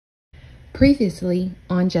Previously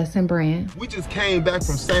on TeamBran. We just came back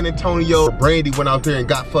from San Antonio. Brandy went out there and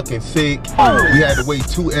got fucking sick. We had to wait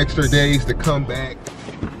 2 extra days to come back.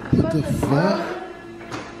 What the fuck?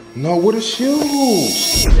 No, what are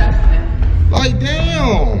shoes? Like,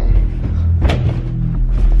 damn.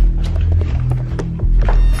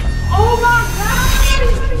 Oh my God!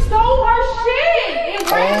 He stole our shit!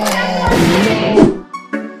 It ran our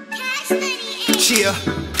shit! Cheer.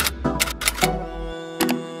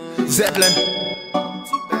 Zeppelin.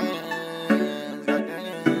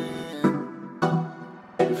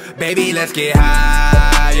 Baby, let's get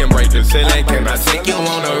high and break the ceiling. Can I take you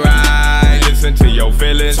on a ride? Listen to your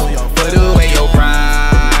feelings. Put away your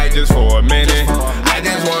pride just for a minute. I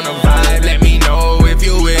just wanna vibe. Let me know if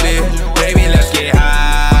you with it. Baby, let's get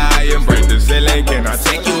high and break the ceiling. Can I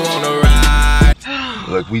take you on a ride?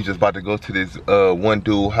 Look, we just about to go to this one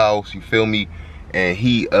dude house. You feel me? And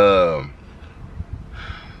he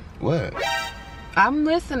what? I'm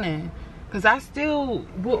listening. Cause I still,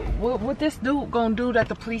 what this dude gonna do that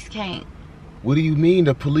the police can't? What do you mean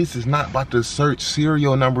the police is not about to search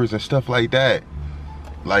serial numbers and stuff like that?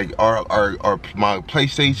 Like my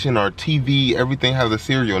PlayStation, our TV, everything has a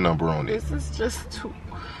serial number on it. This is just too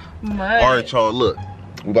much. All right, y'all, look.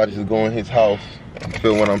 We about to just go in his house. You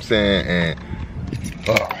feel what I'm saying? And,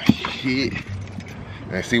 oh, shit.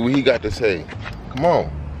 And see what he got to say. Come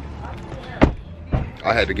on.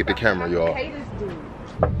 I had to get the camera, y'all. Hey, this dude.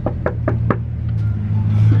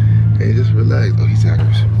 Hey, just relax. Oh, he's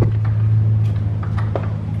hackers.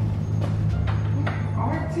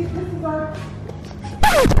 Alright, see, this is our...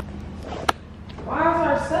 Why is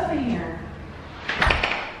our stuff in here?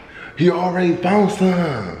 He already found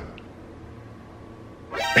some.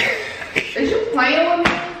 Is you playing with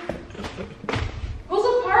me? Whose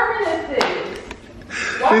apartment is this?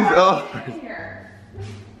 Why It's are all... you in here?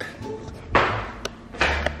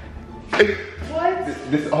 What?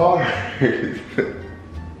 This ours.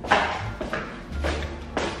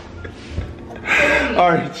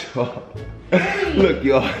 Alright, y'all. Look,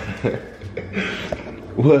 y'all.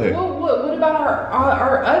 What? What about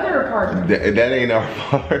our other apartment? That ain't our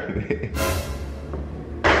apartment.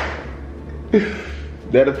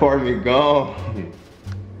 That apartment gone.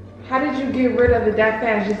 How did you get rid of it that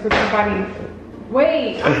fast just because somebody...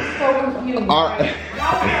 Wait, I'm so confused. How is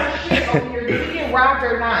our shit over here? Did we get robbed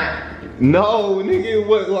or not? No, nigga,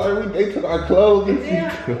 what? They took our clothes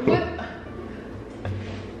and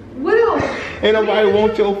What else? Ain't nobody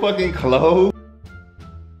want your fucking clothes.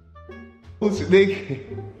 Nigga.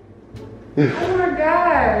 Oh my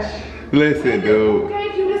gosh. Listen, Who dude.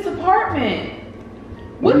 gave you this apartment?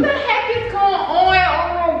 What the heck is going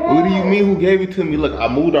on What do you mean who gave it to me? Look, I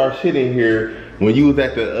moved our shit in here when you was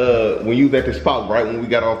at the spot right when we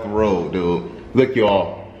got off the road, dude. Look,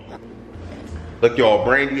 y'all. Look, y'all,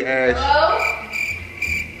 Brandy ass. Hello?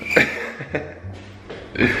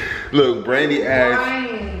 Look, Brandy ass.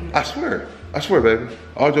 Fine. I swear, baby.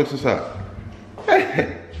 All jokes aside.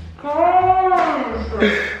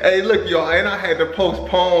 Hey, look, y'all, and I had to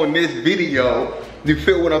postpone this video. You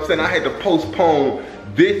feel what I'm saying? I had to postpone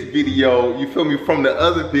this video, you feel me, from the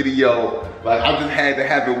other video. Like, I just had to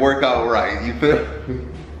have it work out right, you feel me?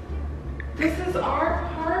 This is our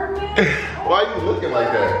apartment? Why are you looking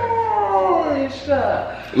like that?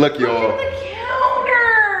 Look, y'all. Look at the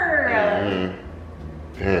counter.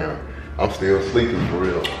 Damn, I'm still sleeping for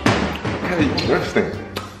real. How you resting?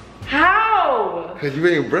 How? Cause you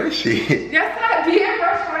ain't brush it. Yes, I did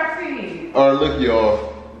brush my teeth. Alright, look, y'all.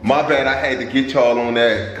 My bad, I had to get y'all on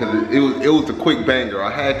that because it was a quick banger.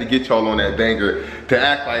 I had to get y'all on that banger to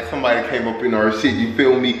act like somebody came up in our shit, you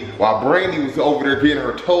feel me? While Brandy was over there getting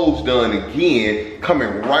her toes done again, coming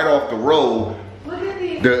right off the road. Look at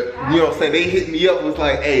these. You know what I'm saying? They hit me up, was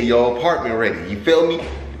like, hey, your apartment ready, you feel me?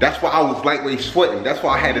 That's why I was lightweight sweating. That's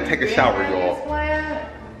why I had to take a shower, y'all.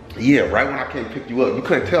 Yeah, right when I came pick you up. You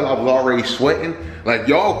couldn't tell I was already sweating. Like,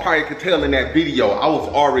 y'all probably could tell in that video, I was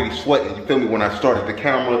already sweating, you feel me, when I started the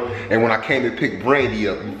camera and when I came to pick Brandy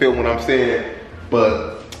up, you feel what I'm saying?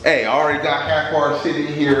 But, hey, I already got half our shit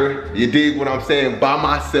in here. You dig what I'm saying? By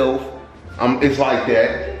myself. It's like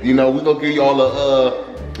that. You know, we gonna give y'all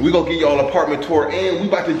an apartment tour, and we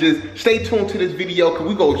about to just stay tuned to this video because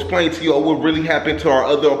we gonna explain to y'all what really happened to our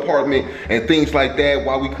other apartment and things like that,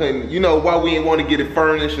 why we couldn't, you know, why we didn't want to get it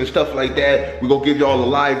furnished and stuff like that. We gonna give y'all a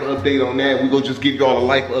live update on that. We gonna just give y'all a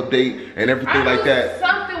life update and everything like that.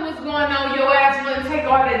 Something was going on, your ass wouldn't take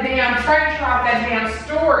all that damn furniture off that damn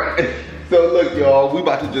story. So look, y'all, we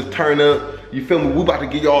about to just turn up. You feel me? We about to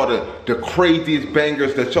give y'all the craziest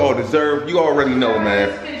bangers that y'all deserve. You already know, man.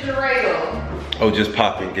 Oh, just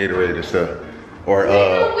popping Gatorade and stuff. Or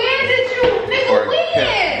nigga, when did you, nigga,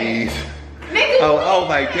 when?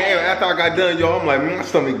 like, damn, after I got done, y'all, I'm like, my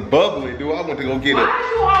stomach bubbling, dude. I went to go get a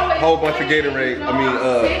whole bunch of Gatorade.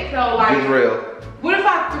 Israel. What if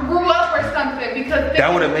I threw up or something? Because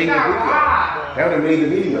that would have made the video. That would have made the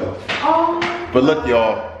video. Oh. But look,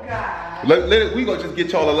 y'all. God. We gonna just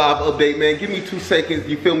get y'all a live update, man. Give me 2 seconds,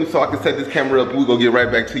 you feel me, so I can set this camera up and we gonna get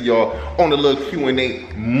right back to y'all on the little Q&A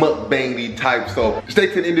mukbangy type. So stay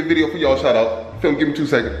to the end of the video for y'all shout out. Feel me, give me 2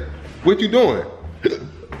 seconds. What you doing?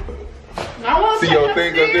 I want to see your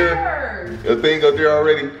thing up there? Your thing up there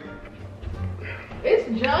already? It's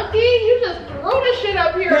junky. You just threw the shit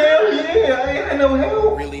up here. Hell yeah, I ain't had no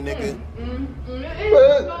help. Really, nigga?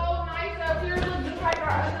 It's so nice up here. Just like our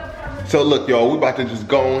other apartment. So look, y'all, we about to just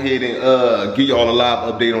go ahead and give y'all a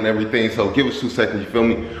live update on everything. So give us 2 seconds, you feel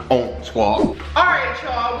me? On squad. All right,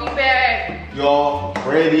 y'all, we back. Y'all,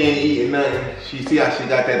 Brandy ain't eating nothing. She see how she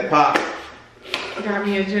got that pop. Got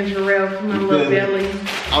me a ginger ale for my little belly.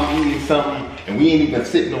 I'm eating something, and we ain't even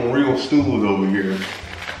sitting on real stools over here.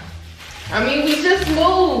 I mean, we just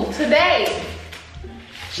moved today.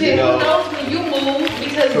 Shit, who knows when you move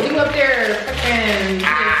because you up there fucking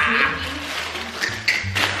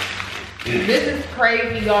sneaky. This is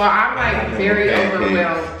crazy, y'all. I'm like very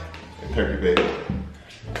overwhelmed. Turkey baby.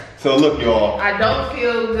 So look, y'all. I don't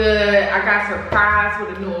feel good. I got surprised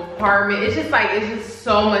with a new apartment. It's just like, it's just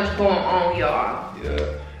so much going on, y'all.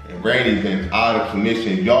 Yeah, and Brandy's been out of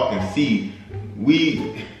commission. Y'all can see,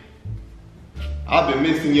 I've been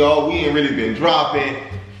missing y'all. We ain't really been dropping.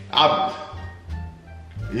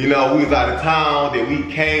 We was out of town, then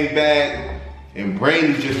we came back, and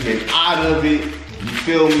Brandy's just been out of it. You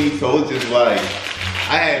feel me? So it's just like,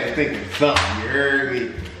 I had to think of something, you heard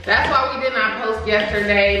me? That's why we did not post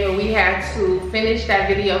yesterday, but we had to finish that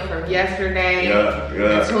video from yesterday. Yeah.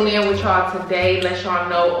 And tune in with y'all today, let y'all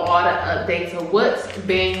know all the updates of what's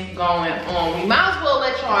been going on. We might as well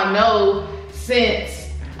let y'all know, since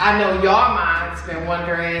I know y'all minds been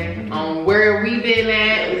wondering on where we been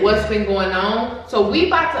at, what's been going on. So we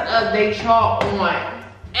about to update y'all on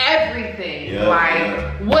everything.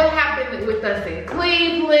 What happened with us in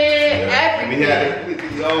Cleveland, everything.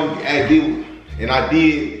 I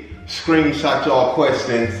did screenshot y'all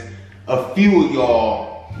questions. A few of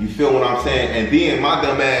y'all, you feel what I'm saying? And then my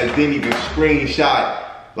dumb ass didn't even screenshot,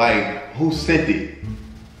 like, who sent it?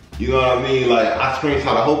 You know what I mean? Like, I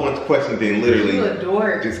screenshot a whole bunch of questions, then literally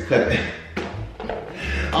just cut it. I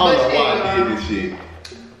don't know why I did this shit.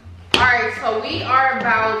 Alright, so we are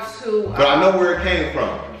about to... But I know where it came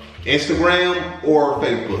from. Instagram or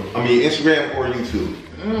Facebook. I mean, Instagram or YouTube.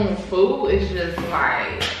 Food is just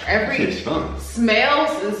like, every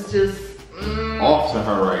smells is just off to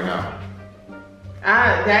her right now.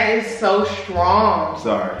 That is so strong.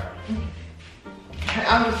 Sorry.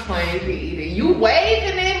 I'm just playing, you can eat it. You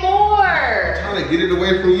waving it more. I'm trying to get it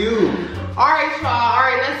away from you. Alright, y'all.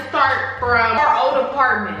 Alright, let's start from our old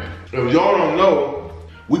apartment. If y'all don't know,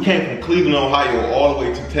 we came from Cleveland, Ohio, all the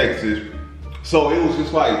way to Texas. So it was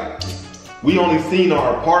just like, we only seen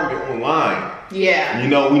our apartment online. Yeah. You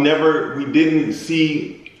know, we didn't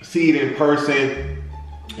see it in person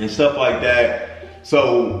and stuff like that.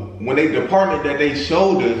 So when the apartment that they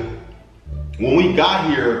showed us, when we got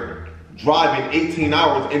here, driving 18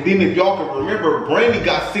 hours, and then if y'all can remember, Brandy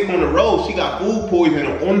got sick on the road. She got food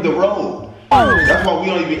poisoning on the road. That's why we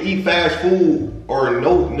don't even eat fast food or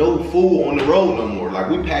no food on the road no more. Like,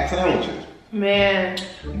 we pack sandwiches. Man.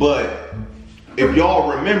 But if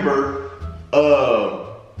y'all remember,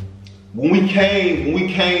 when we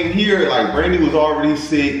came here, like, Brandy was already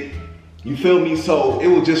sick, you feel me? So it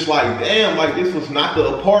was just like, damn, like, this was not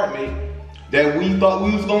the apartment that we thought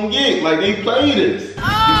we was gonna get. Like, they played us.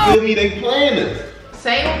 You feel me? They playing us.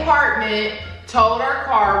 Same apartment, towed our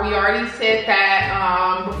car. We already said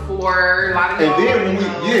that before. A lot of y'all. And then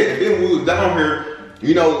when we was down here,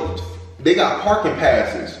 you know, they got parking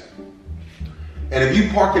passes. And if you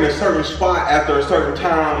park in a certain spot after a certain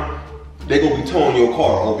time, they gonna be towing your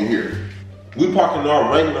car over here. We park in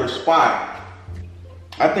our regular spot.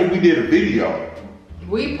 I think we did a video.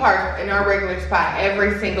 We park in our regular spot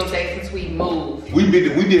every single day since we moved. We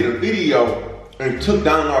did a video and took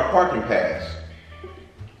down our parking pass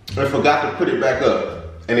and forgot to put it back up,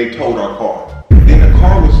 and they towed our car. Then the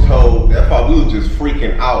car was towed. That's why we was just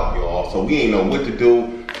freaking out, y'all. So we ain't know what to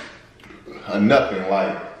do or nothing,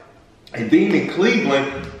 like. And then in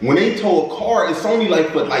Cleveland, when they tow a car, it's only like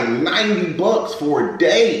for like $90 for a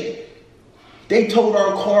day. They towed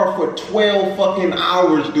our car for 12 fucking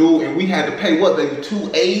hours, dude, and we had to pay what, baby,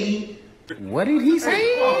 $280? What did he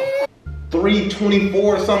say? $324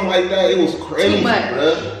 or something like that. It was crazy,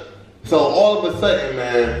 bruh. So all of a sudden,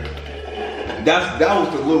 man, that was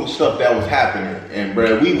the little stuff that was happening, and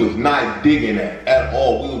bruh, we was not digging that at at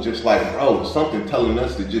all. We were just like, bro, something telling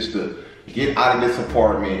us to get out of this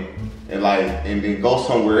apartment and then go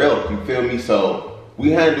somewhere else, you feel me? So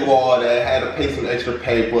we had to do all that, had to pay some extra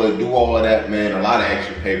paper, do all of that, man, a lot of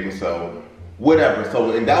extra paper, so whatever.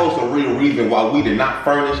 So, and that was the real reason why we did not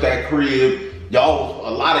furnish that crib. A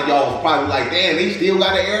lot of y'all was probably like, damn, they still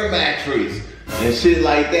got an air mattress and shit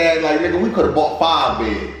like that. Like, nigga, we could have bought 5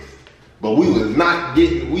 beds. But we was not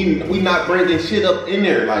getting, we not bringing shit up in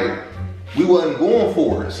there. Like, we wasn't going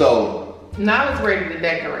for it. So now it's ready to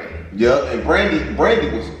decorate. Yeah, and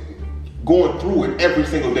Brandy was going through it every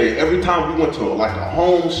single day. Every time we went to like a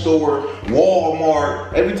home store,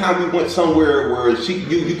 Walmart, every time we went somewhere where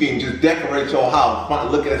you can just decorate your house,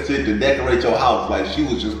 look at shit to decorate your house. Like, she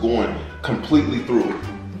was just going completely through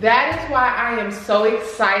it. That is why I am so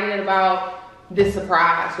excited about this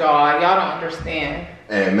surprise, y'all. Y'all don't understand.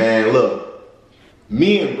 And man, look,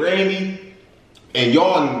 me and Brandy, and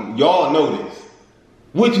y'all know this.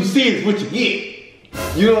 What you see is what you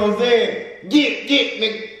get. You know what I'm saying? Get,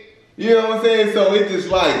 nigga. You know what I'm saying? So it's just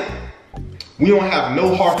like, we don't have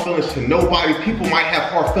no hard feelings to nobody. People might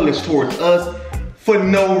have hard feelings towards us for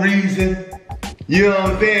no reason. You know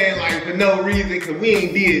what I'm saying? Like, for no reason, because we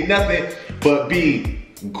ain't did nothing but be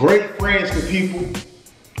great friends to people.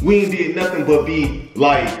 We ain't did nothing but be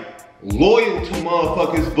like loyal to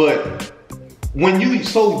motherfuckers. But when you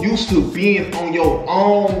so used to being on your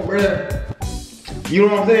own, bruh, you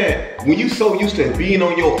know what I'm saying? When you so used to being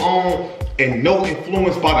on your own and no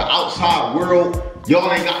influence by the outside world,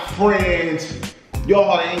 y'all ain't got friends,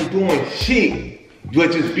 y'all ain't doing shit,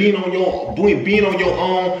 but just being on your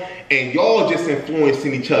own, and y'all just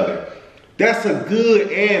influencing each other. That's a good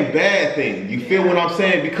and bad thing. You feel what I'm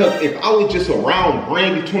saying? Because if I was just around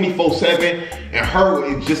Brandy 24/7 and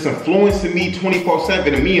her just influencing me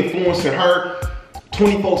 24/7 and me influencing her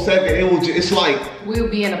 24/7, it's like we'll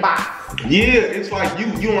be in a box. Yeah, it's like you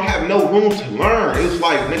don't have no room to learn. It's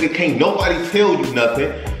like, nigga, can't nobody tell you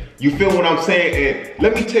nothing. You feel what I'm saying? And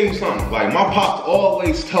let me tell you something. Like, my pops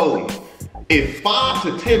always told me, if 5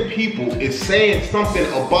 to 10 people is saying something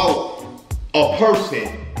about a person,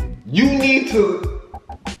 you need to,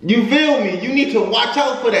 you feel me? You need to watch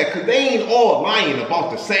out for that, because they ain't all lying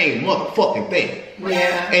about the same motherfucking thing.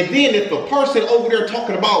 Yeah. And then if the person over there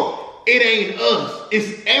talking about it ain't us,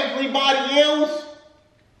 it's everybody else,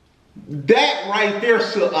 that right there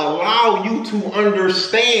should allow you to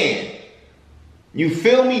understand. You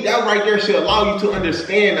feel me? That right there should allow you to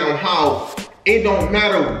understand on how it don't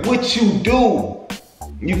matter what you do.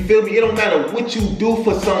 You feel me? It don't matter what you do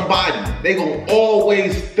for somebody. They gonna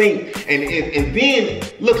always think. And then,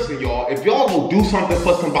 listen, y'all, if y'all go do something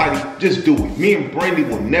for somebody, just do it. Me and Brandy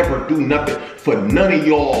will never do nothing for none of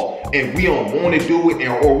y'all, and we don't want to do it,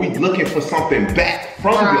 or we looking for something back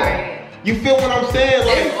from y'all. You feel what I'm saying?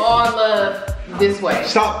 Like, it's all love this way.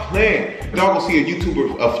 Stop playing. Y'all gonna see a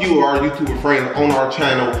few of our YouTuber friends on our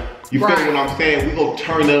channel. You feel what I'm saying? We gonna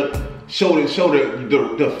turn up, show the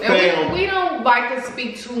fam. We don't like to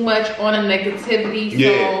speak too much on a negativity.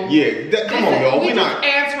 So come on, y'all. We not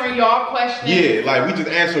answering y'all questions. Yeah, like, we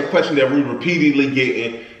just answer a question that we repeatedly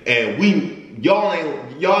getting, and y'all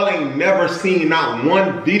ain't never seen not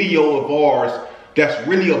one video of ours that's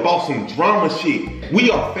really about some drama shit.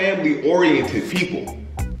 We are family-oriented people.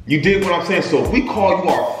 You dig what I'm saying? So if we call you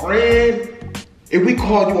our friend, if we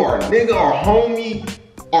call you our nigga, our homie,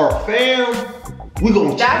 our fam, we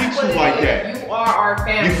gonna treat you like that. You are our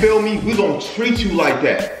family. You feel me? We gonna treat you like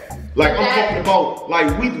that. Like, I'm talking about,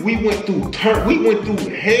 like, we went through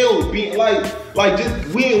hell being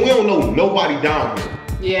we don't know nobody down here.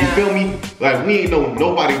 Yeah. You feel me? Like, we ain't know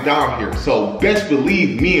nobody down here. So best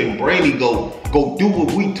believe me and Brandy go do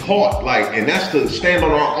what we taught. Like, and that's to stand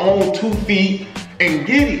on our own 2 feet and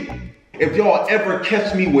get it. If y'all ever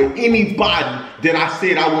catch me with anybody that I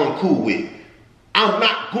said I wasn't cool with, I'm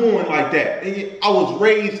not going like that. I was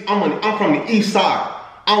raised, I'm from the east side.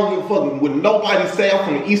 I don't give a fuck what nobody say. I'm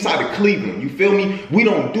from the east side of Cleveland. You feel me? We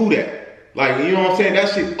don't do that. Like, you know what I'm saying? That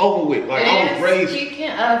shit's over with. Like, I was raised.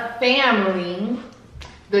 Speaking of family,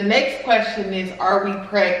 the next question is, are we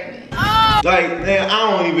pregnant? Like, man,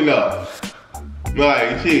 I don't even know.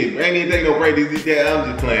 Like, shit, anything no pregnancy that,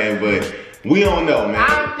 I'm just playing, but we don't know, man.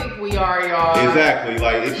 I don't think we are, y'all. Exactly,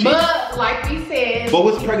 like, if she, but like we said. But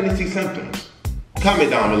what's pregnancy symptoms? Comment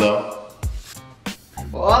down below.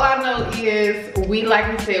 Well, all I know is,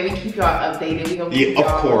 like we said, we keep y'all updated. We gonna keep y'all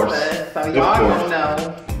of course. So y'all don't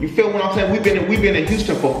know. You feel what I'm saying? We've been in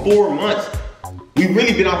Houston for 4 months. We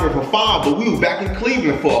really been out here for 5, but we was back in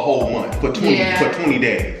Cleveland for a whole month, for 20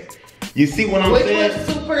 days. You see what I'm saying? Which was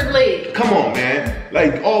super lit. Come on, man.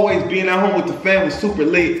 Like, always being at home with the family, super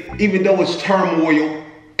lit. Even though it's turmoil,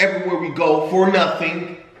 everywhere we go for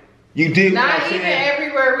nothing. You did what I'm Not even saying?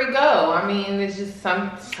 everywhere we go. I mean, it's just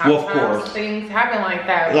sometimes things happen like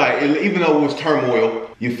that. Like, even though it was turmoil,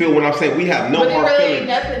 you feel what I'm saying? We have no hard feelings. But it really ain't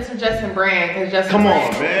nothing to Justin Brand, because Justin Come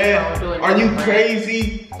Brand on, man. Are you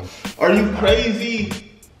crazy? Are you crazy?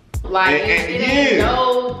 Like, it ain't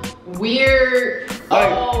no weird,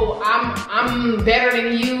 oh, I'm better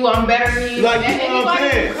than you, I'm better than you. Like, you know what I'm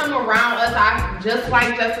saying? Anybody who come around us, just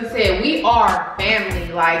like Justin said, we are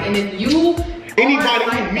family. Like, and if you anybody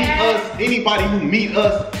who meet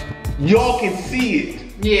us, y'all can see it.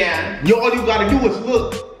 Yeah. All you gotta do is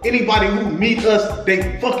look. Anybody who meet us,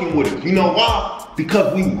 they fucking with us. You know why?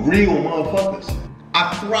 Because we real motherfuckers.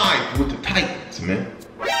 I thrive with the Titans, man.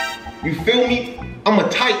 You feel me? I'm a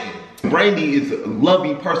Titan. Brandy is a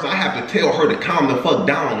loving person. I have to tell her to calm the fuck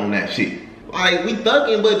down on that shit. Like, we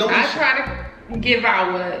thugging, but don't. I try to give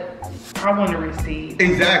out what I want to receive.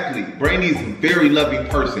 Exactly. Brandy's a very loving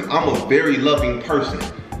person. I'm a very loving person.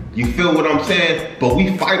 You feel what I'm saying? But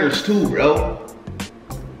we fighters too, bro.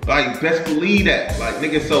 Like, best believe that. Like,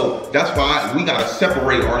 nigga, so that's why we gotta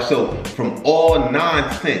separate ourselves from all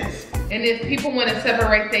nonsense. And if people want to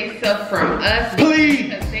separate themselves from us, please,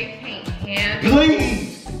 because they can't handle,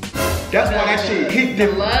 please. That's why that shit hit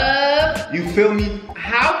the love. You feel me?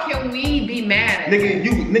 How can we be mad at nigga,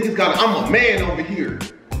 you niggas got, I'm a man over here.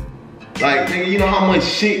 Like, nigga, you know how much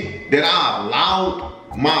shit that I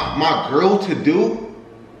allowed my girl to do?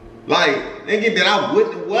 Like, nigga, that I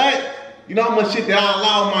wouldn't, what? You know how much shit that I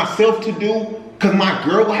allowed myself to do? Cause my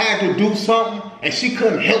girl had to do something and she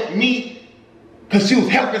couldn't help me? Cause she was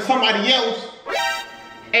helping somebody else?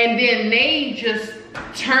 And then they just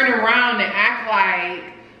turn around and act like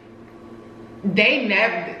they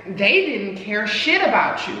didn't care shit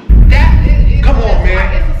about you. Come on, man.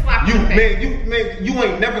 Like, it's a slap in the face. You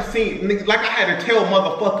ain't never seen, like I had to tell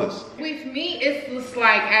motherfuckers. With me, it's just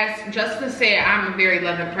like, as Justin said, I'm a very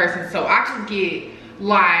loving person, so I can get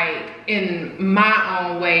like in my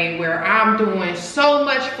own way where I'm doing so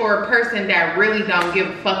much for a person that really don't give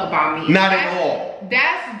a fuck about me. Not at all.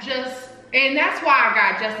 That's just, and that's why I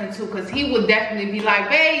got Justin too, because he would definitely be like,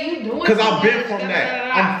 babe, you doing because I've been from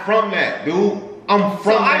that. I'm from that, dude. I'm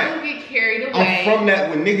from that. So I do get carried away. I'm from that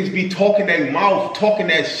when niggas be talking their mouth, talking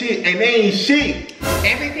that shit, and they ain't shit.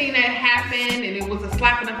 Everything that happened, and it was a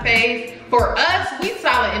slap in the face. For us, we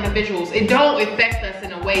solid individuals. It don't affect us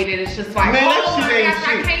in a way that it's just like, man, oh my shit gosh,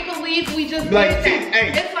 I can't believe we just like, did that.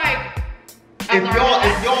 Hey, it's like,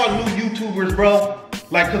 if y'all knew YouTubers, bro,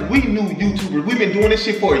 like, cause we knew YouTubers. We've been doing this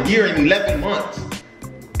shit for a year and 11 months.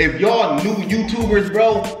 If y'all knew YouTubers,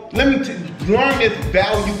 bro, let me learn this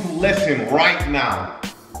valuable lesson right now.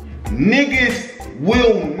 Niggas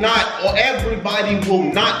will not, or everybody will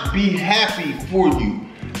not be happy for you.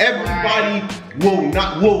 Everybody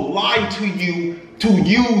will lie to you, to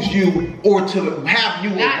use you, or to have you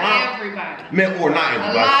around. Not everybody. Man, or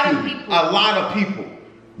not everybody. A lot of people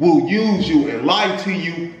will use you and lie to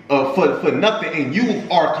you for nothing, and you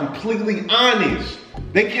are completely honest.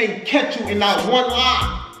 They can't catch you in that one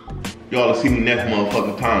lie. Y'all will see me next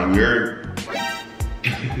motherfucking time, you heard?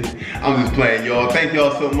 I'm just playing, y'all. Thank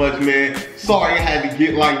y'all so much, man. Sorry I had to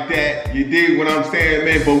get like that. You dig what I'm saying,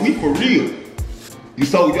 man? But we for real.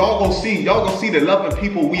 So y'all gonna see the loving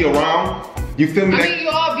people we around. You feel me? I mean, you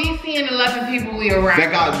all be seeing the loving people we around.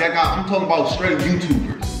 That guy, I'm talking about straight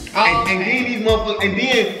YouTubers. Oh, and then these motherfuckers, and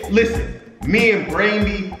then, listen, me and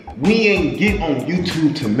Brandy, we ain't get on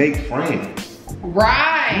YouTube to make friends.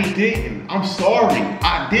 Right. We didn't. I'm sorry.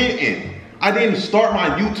 I didn't start my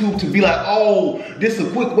YouTube to be like, oh, this is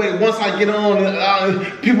a quick way. Once I get on,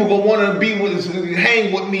 people gonna wanna be with us,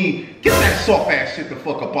 hang with me. Get that soft ass shit the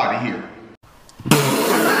fuck up out of here.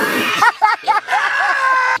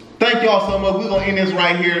 Thank y'all so much. We're gonna end this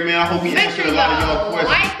right here, man. I hope we answered a lot of y'all questions.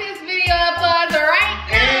 Like this video uploads right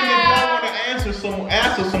now. And if y'all want to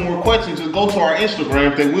answer some more questions, just go to our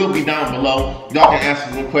Instagram. They will be down below. Y'all can answer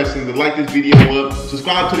some questions and like this video up.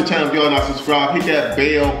 Subscribe to the channel if y'all not subscribed. Hit that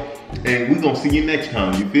bell. And we're gonna see you next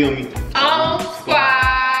time, you feel me? On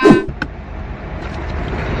squad.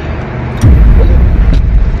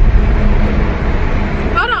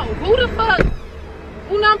 Hold on, who the fuck?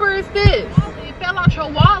 Who number is this? It fell out your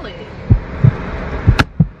wallet.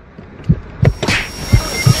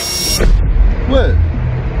 What?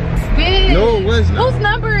 Bitch. No, it was not. Whose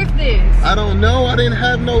number is this? I don't know. I didn't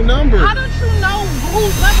have no number. How don't you know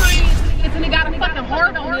whose number it is and it got a fucking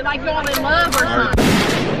heart on it like y'all in love or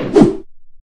something?